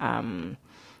of kind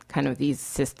of these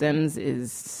systems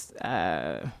is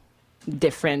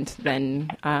different than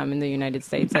in the United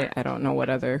States. I don't know what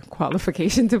other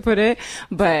qualification to put it,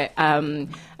 but I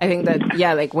think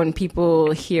that when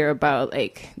people hear about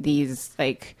these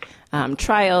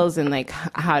trials and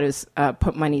how to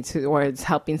put money towards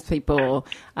helping people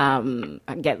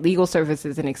get legal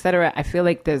services and etc., I feel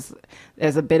like there's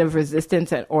a bit of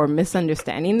resistance or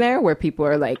misunderstanding there, where people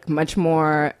are much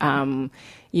more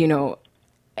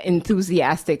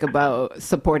enthusiastic about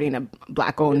supporting a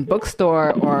Black-owned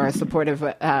bookstore or supportive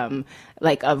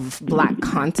of Black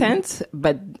content,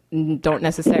 but don't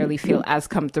necessarily feel as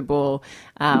comfortable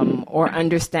or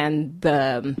understand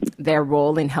their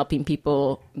role in helping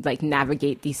people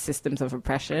navigate these systems of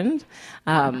oppression.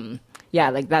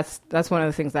 That's one of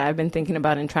the things that I've been thinking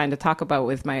about and trying to talk about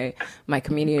with my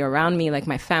community around me,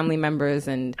 my family members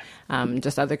and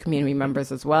just other community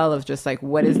members as well, of just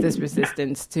what is this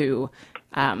resistance to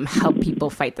help people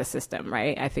fight the system,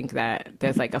 right? I think that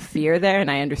there's a fear there,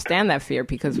 and I understand that fear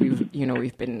because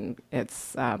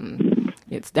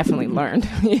it's definitely learned,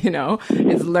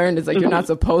 it's learned. It's you're not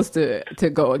supposed to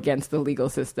go against the legal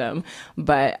system,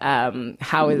 but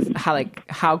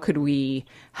how could we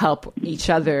help each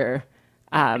other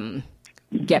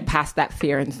get past that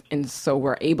fear and so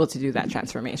we're able to do that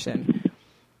transformation?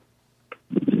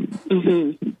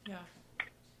 Mm-hmm. Yeah.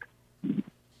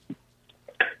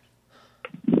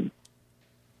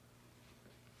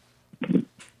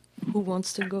 Who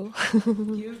wants to go?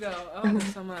 You go. Oh,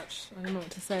 there's so much. I don't know what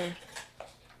to say.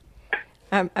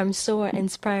 I'm so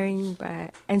inspired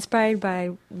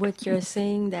by what you're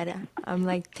saying that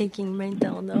I'm taking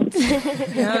mental notes.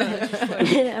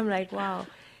 Yeah. I'm wow.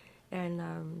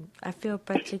 And I feel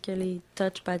particularly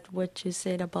touched by what you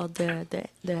said about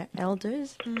the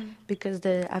elders, because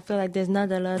I feel like there's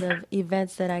not a lot of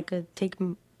events that I could take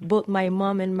both my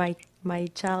mom and my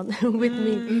child with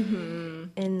me.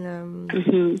 And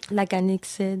like Anik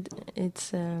said,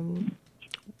 it's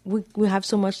we have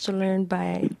so much to learn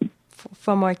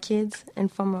from our kids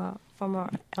and from our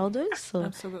elders. So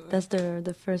Absolutely. that's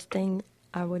the first thing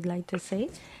I would like to say.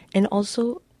 And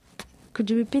also, could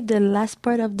you repeat the last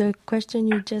part of the question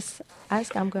you just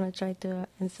asked? I'm going to try to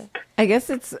answer. I guess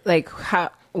it's like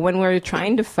how when we're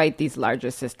trying to fight these larger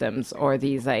systems or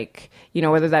these like,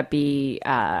 whether that be,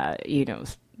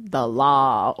 the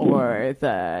law or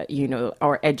the,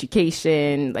 or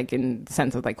education, like in the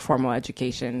sense of like formal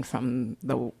education from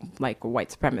the like white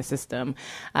supremacist system.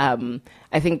 I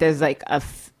think there's like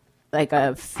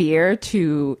a fear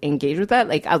to engage with that,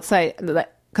 like outside,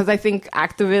 because I think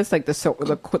activists, like the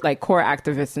core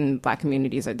activists in Black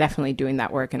communities, are definitely doing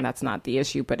that work, and that's not the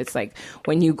issue. But it's like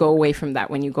when you go away from that,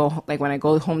 when I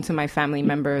go home to my family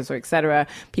members or et cetera,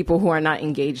 people who are not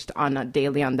engaged on a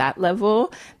daily on that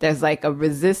level, there's like a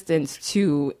resistance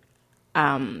to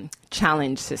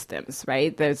challenge systems,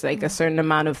 right? There's like a certain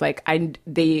amount of like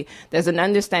there's an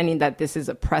understanding that this is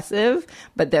oppressive,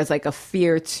 but there's like a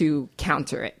fear to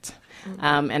counter it.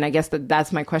 And I guess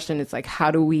that's my question. It's like,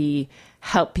 how do we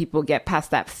help people get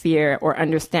past that fear or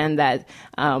understand that,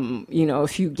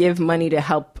 if you give money to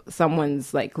help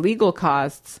someone's like legal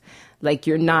costs, like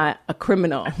you're not a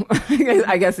criminal,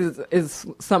 I guess is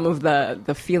some of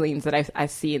the feelings that I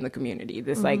see in the community.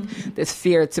 This like this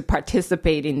fear to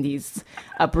participate in these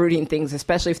uprooting things,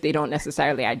 especially if they don't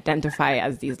necessarily identify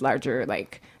as these larger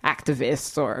like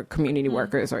activists or community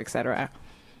workers or et cetera.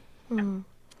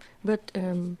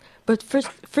 But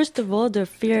first of all, the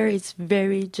fear is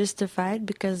very justified,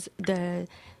 because in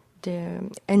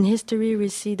history we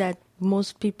see that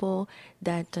most people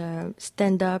that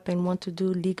stand up and want to do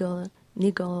legal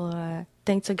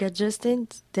things to get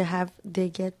justice, they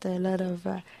get a lot of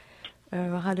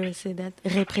how do I say that,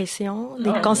 répression,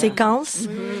 conséquences.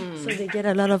 So they get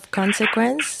a lot of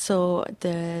consequence. So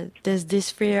there's this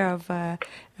fear of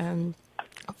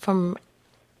from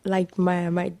like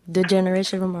the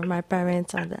generation of my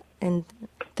parents and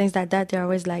things like that. They're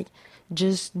always like,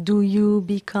 just do you,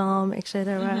 be calm,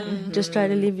 etc. Just try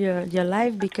to live your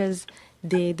life, because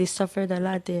they suffered a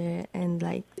lot there, and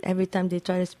like every time they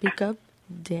try to speak up,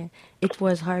 it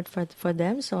was hard for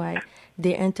them. So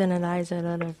they internalize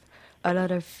a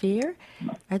lot of fear.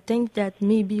 I think that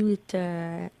maybe with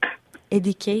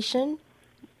education,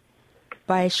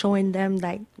 by showing them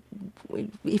like,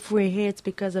 if we're here, it's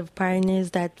because of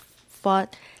pioneers that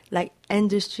fought like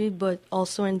industry, but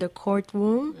also in the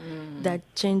courtroom that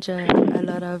changed a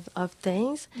lot of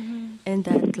things. And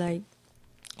that like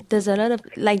there's a lot of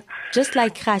like, just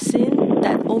like Racine,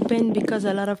 that opened because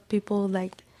a lot of people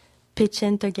like pitch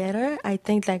in together. I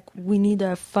think like we need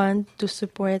a fund to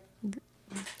support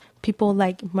people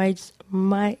like my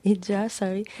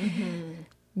Ija,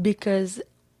 because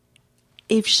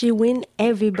if she wins,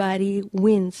 everybody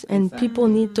wins, and people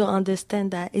need to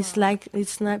understand that it's like,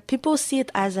 it's not, people see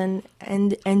it as an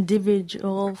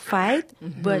individual fight,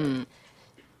 but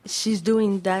she's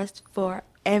doing that for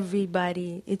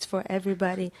everybody. It's for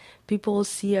everybody. People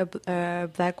see a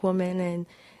Black woman and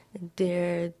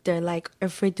they're like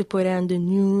afraid to put it on the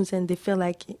news, and they feel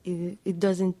like it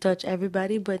doesn't touch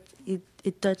everybody, but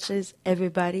it touches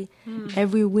everybody.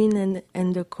 Every win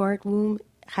in the courtroom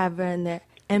have an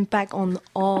impact on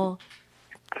all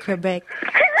Quebec.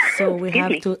 So we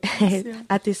have to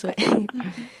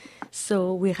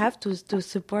so we have to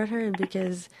support her,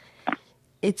 because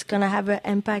it's gonna have an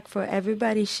impact for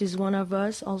everybody. She's one of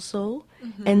us also,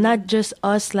 and not just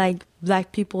us like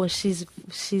Black people. She's a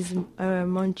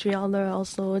Montrealer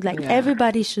also. Like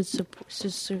everybody should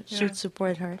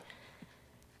support her.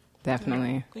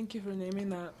 Definitely. Yeah. Thank you for naming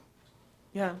that.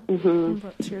 Yeah.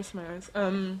 Brought tears to my eyes.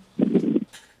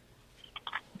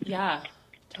 Yeah,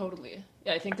 totally.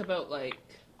 Yeah, I think about like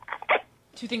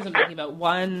two things I'm thinking about.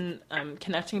 One,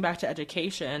 connecting back to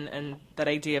education and that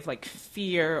idea of like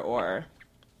fear, or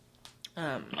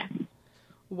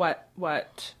what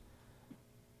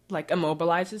like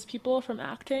immobilizes people from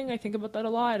acting. I think about that a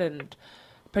lot, and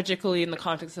particularly in the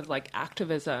context of like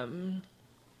activism,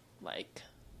 like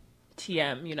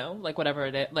TM, like whatever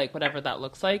it is, like whatever that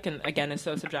looks like. And again, it's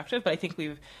so subjective, but I think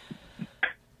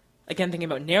thinking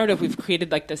about narrative, we've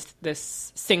created like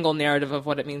this single narrative of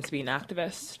what it means to be an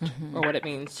activist, or what it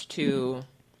means to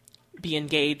be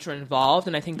engaged or involved,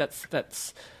 and I think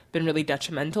that's been really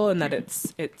detrimental, in that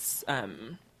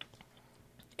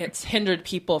it's hindered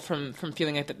people from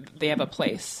feeling like that they have a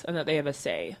place and that they have a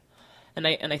say. And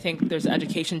I think there's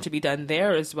education to be done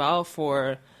there as well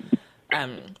for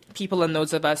people and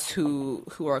those of us who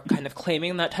are kind of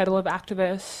claiming that title of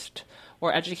activist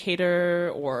or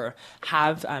educator or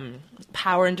have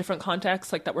power in different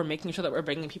contexts, like that we're making sure that we're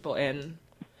bringing people in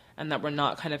and that we're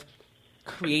not kind of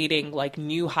creating like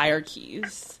new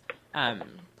hierarchies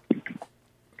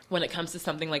when it comes to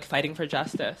something like fighting for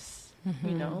justice.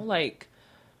 You know, like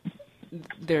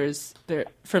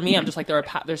for me, I'm just like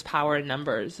there's power in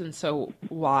numbers, and so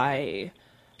why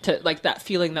to like that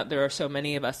feeling that there are so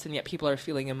many of us and yet people are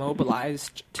feeling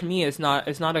immobilized, to me is not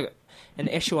an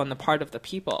issue on the part of the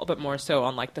people, but more so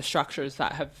on like the structures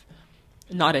that have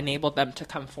not enabled them to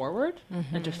come forward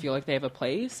and to feel like they have a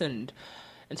place. And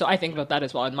so I think about that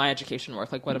as well in my education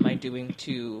work. Like, what am I doing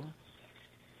to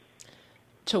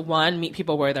one, meet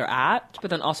people where they're at, but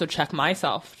then also check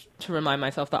myself to remind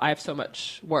myself that I have so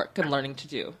much work and learning to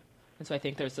do. And so I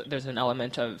think there's an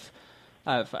element of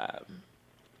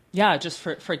just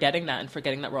forgetting that and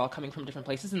forgetting that we're all coming from different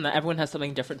places and that everyone has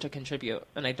something different to contribute.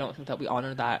 And I don't think that we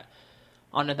honor that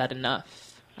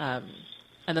enough. And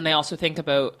then I also think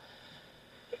about,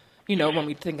 you know, when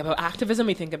we think about activism,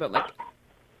 we think about like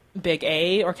big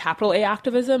A or capital A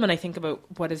activism. And I think about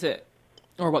what is it,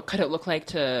 or what could it look like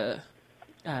to,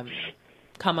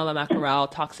 Kamala Mackerel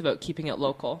talks about keeping it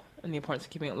local and the importance of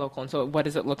keeping it local. And so what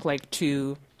does it look like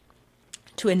to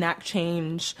enact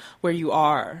change where you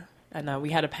are? And we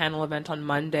had a panel event on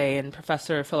Monday, and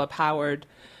Professor Philip Howard,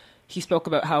 he spoke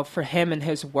about how for him and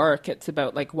his work, it's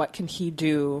about like what can he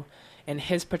do in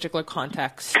his particular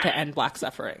context to end Black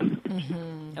suffering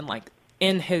and like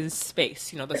in his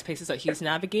space, you know, the spaces that he's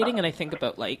navigating. And I think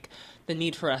about like the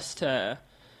need for us to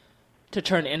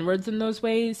turn inwards in those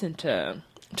ways and to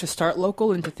start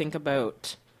local and to think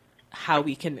about how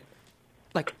we can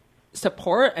like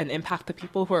support and impact the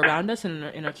people who are around us and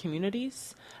in our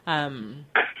communities.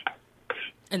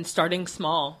 And starting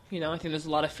small, you know, I think there's a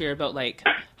lot of fear about like,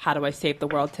 how do I save the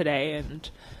world today? And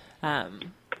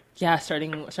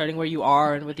starting where you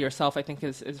are and with yourself, I think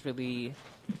is really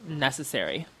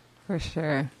necessary. For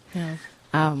sure. Yeah.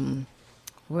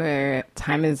 Where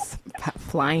time is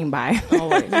flying by.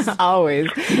 Always. Always.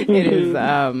 It is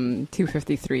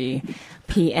 2:53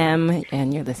 p.m.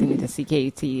 and you're listening to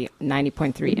CKUT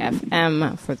 90.3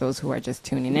 FM for those who are just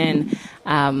tuning in.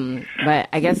 But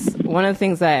I guess one of the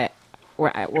things that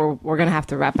we're going to have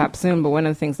to wrap up soon, but one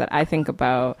of the things that I think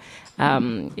about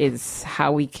is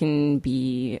how we can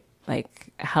be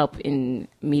like help in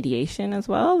mediation as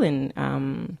well, and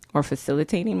or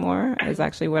facilitating more is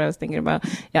actually what I was thinking about.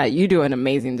 Yeah, you do an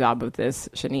amazing job of this,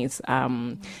 Shanice,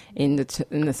 in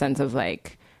the sense of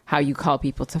like how you call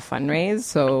people to fundraise.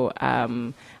 So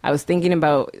I was thinking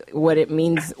about what it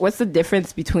means. What's the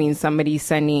difference between somebody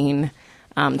sending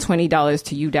 $20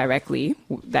 to you directly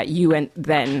that you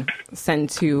then send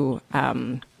to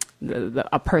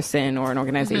a person or an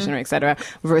organization or et cetera,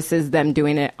 versus them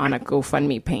doing it on a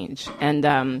GoFundMe page. And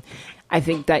I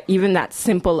think that even that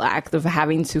simple act of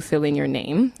having to fill in your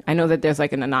name, I know that there's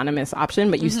like an anonymous option,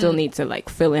 but you still need to like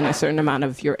fill in a certain amount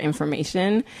of your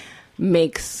information,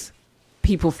 makes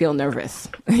people feel nervous.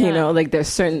 You know, like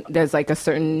there's like a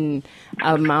certain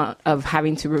amount of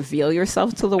having to reveal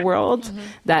yourself to the world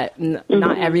that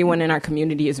not everyone in our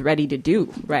community is ready to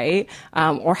do, right?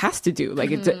 Or has to do. Like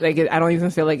I don't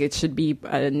even feel like it should be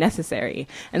necessary.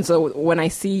 And so when I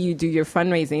see you do your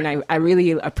fundraising, I really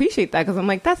appreciate that, because I'm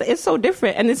like, it's so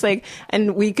different. And it's like,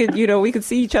 and we could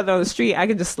see each other on the street. I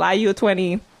could just slide you a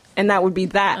 20. And that would be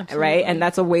that, absolutely, right? And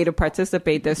that's a way to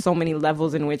participate. There's so many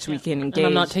levels in which we can engage. And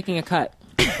I'm not taking a cut.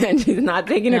 And she's not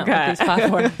taking a cut. These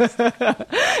platforms.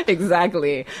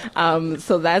 Exactly.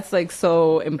 So that's like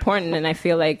so important. And I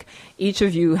feel like each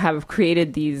of you have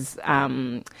created these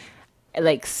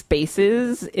like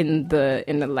spaces in the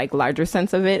like larger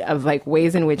sense of it, of like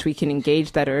ways in which we can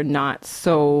engage that are not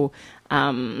so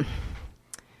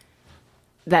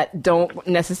that don't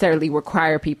necessarily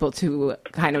require people to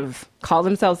kind of call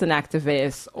themselves an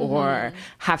activist or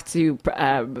have to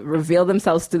reveal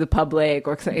themselves to the public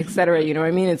or et cetera. You know what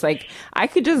I mean? It's like, I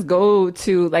could just go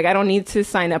to, like, I don't need to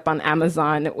sign up on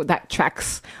Amazon that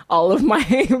tracks all of my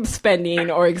spending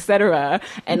or et cetera,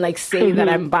 and like say that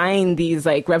I'm buying these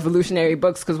like revolutionary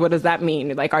books, because what does that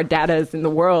mean? Like, our data is in the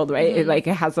world, right? It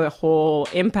has a whole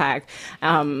impact.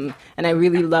 And I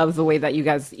really love the way that you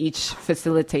guys each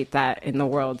facilitate that in the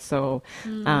world. So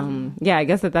I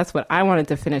guess that's what I wanted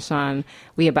to finish on.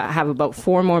 We have about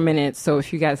 4 more minutes, so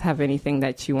if you guys have anything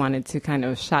that you wanted to kind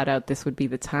of shout out, this would be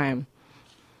the time.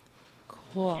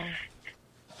 Cool.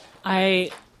 Do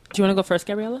you want to go first,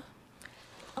 Gabriella?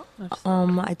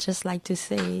 I'd just like to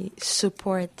say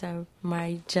support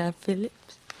Marija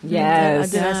Phillips.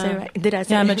 Yes. Did I say right? Did I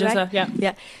say Yeah, it Majisa, right? yeah.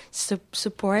 Yeah.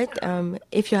 Support.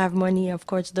 If you have money, of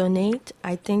course, donate.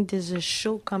 I think there's a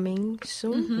show coming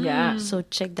soon. Yeah. So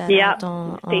check that Yeah, out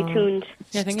on. stay tuned.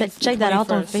 Yeah, I think it's check that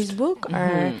out on 21st. Facebook.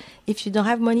 Or if you don't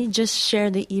have money, just share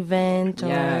the event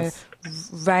Yes. or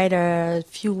write a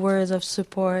few words of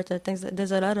support. I think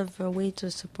there's a lot of way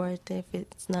to support if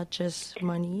it's not just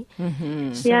money.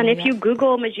 So, Yeah, and if you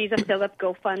Google Majisa Philip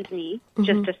GoFundMe,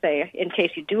 just to say, in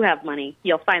case you do have money,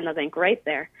 you'll find the link right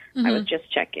there. I was just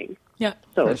checking. Yeah.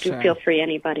 So For do sure. feel free,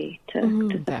 anybody, to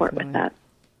support with Definitely. that.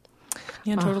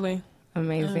 Yeah, totally.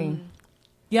 Amazing.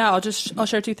 Yeah, I'll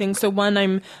share two things. So one,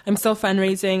 I'm still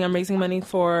fundraising. I'm raising money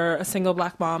for a single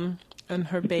black mom and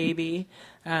her baby.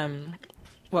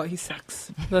 Well, he's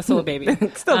 6. That's still a baby.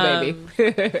 Still baby.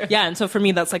 Yeah, and so for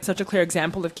me, that's like such a clear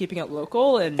example of keeping it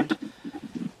local, and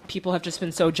people have just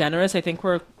been so generous. I think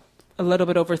we're a little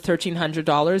bit over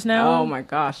 $1,300 now. Oh my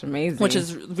gosh, amazing. Which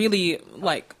is really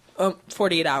like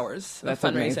 48 hours That's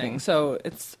of fundraising. amazing. So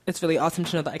it's really awesome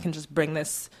to know that I can just bring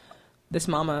this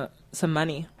mama some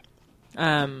money.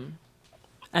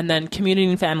 And then Community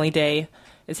and Family Day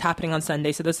is happening on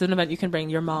Sunday. So this is an event you can bring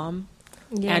your mom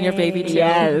and your baby too.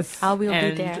 Yes. I will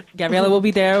And be there. Gabriella will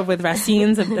be there with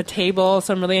racines at the table.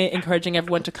 So I'm really encouraging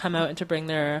everyone to come out and to bring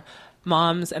their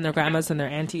moms and their grandmas and their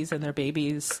aunties and their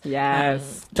babies.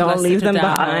 Yes. to Don't let's leave sit them down.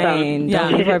 behind. Yeah.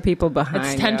 Don't leave our people behind.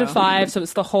 It's 10 to yo. 5, so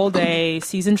it's the whole day.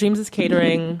 Season Dreams is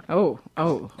catering. Oh.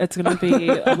 It's going to be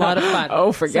a lot of fun.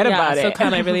 Oh, forget about So it.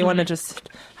 I really want to just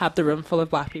have the room full of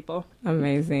black people.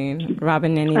 Amazing.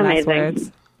 Robin, any last Amazing.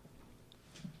 words?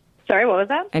 Sorry, what was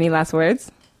that? Any last words?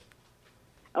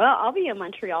 Well, I'll be in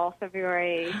Montreal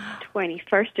February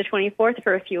 21st to 24th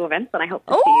for a few events, and I hope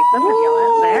to see some of y'all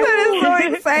out there. That is so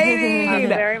I'm exciting.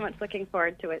 very much looking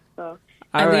forward to it. So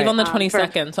I All leave right. on the for-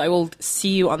 22nd, so I will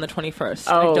see you on the 21st.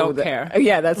 I don't care.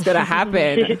 Yeah, that's going to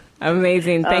happen.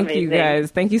 Amazing. Thank you, Amazing.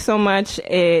 guys. Thank you so much.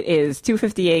 It is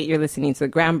 2:58. You're listening to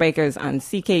Groundbreakers on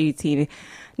CKUT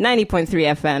 90.3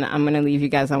 FM. I'm going to leave you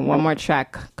guys on one more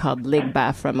track called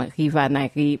Ligba from Riva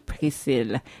Nari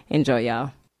Priscille. Enjoy,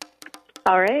 y'all.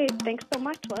 all right, thanks so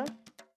much, love.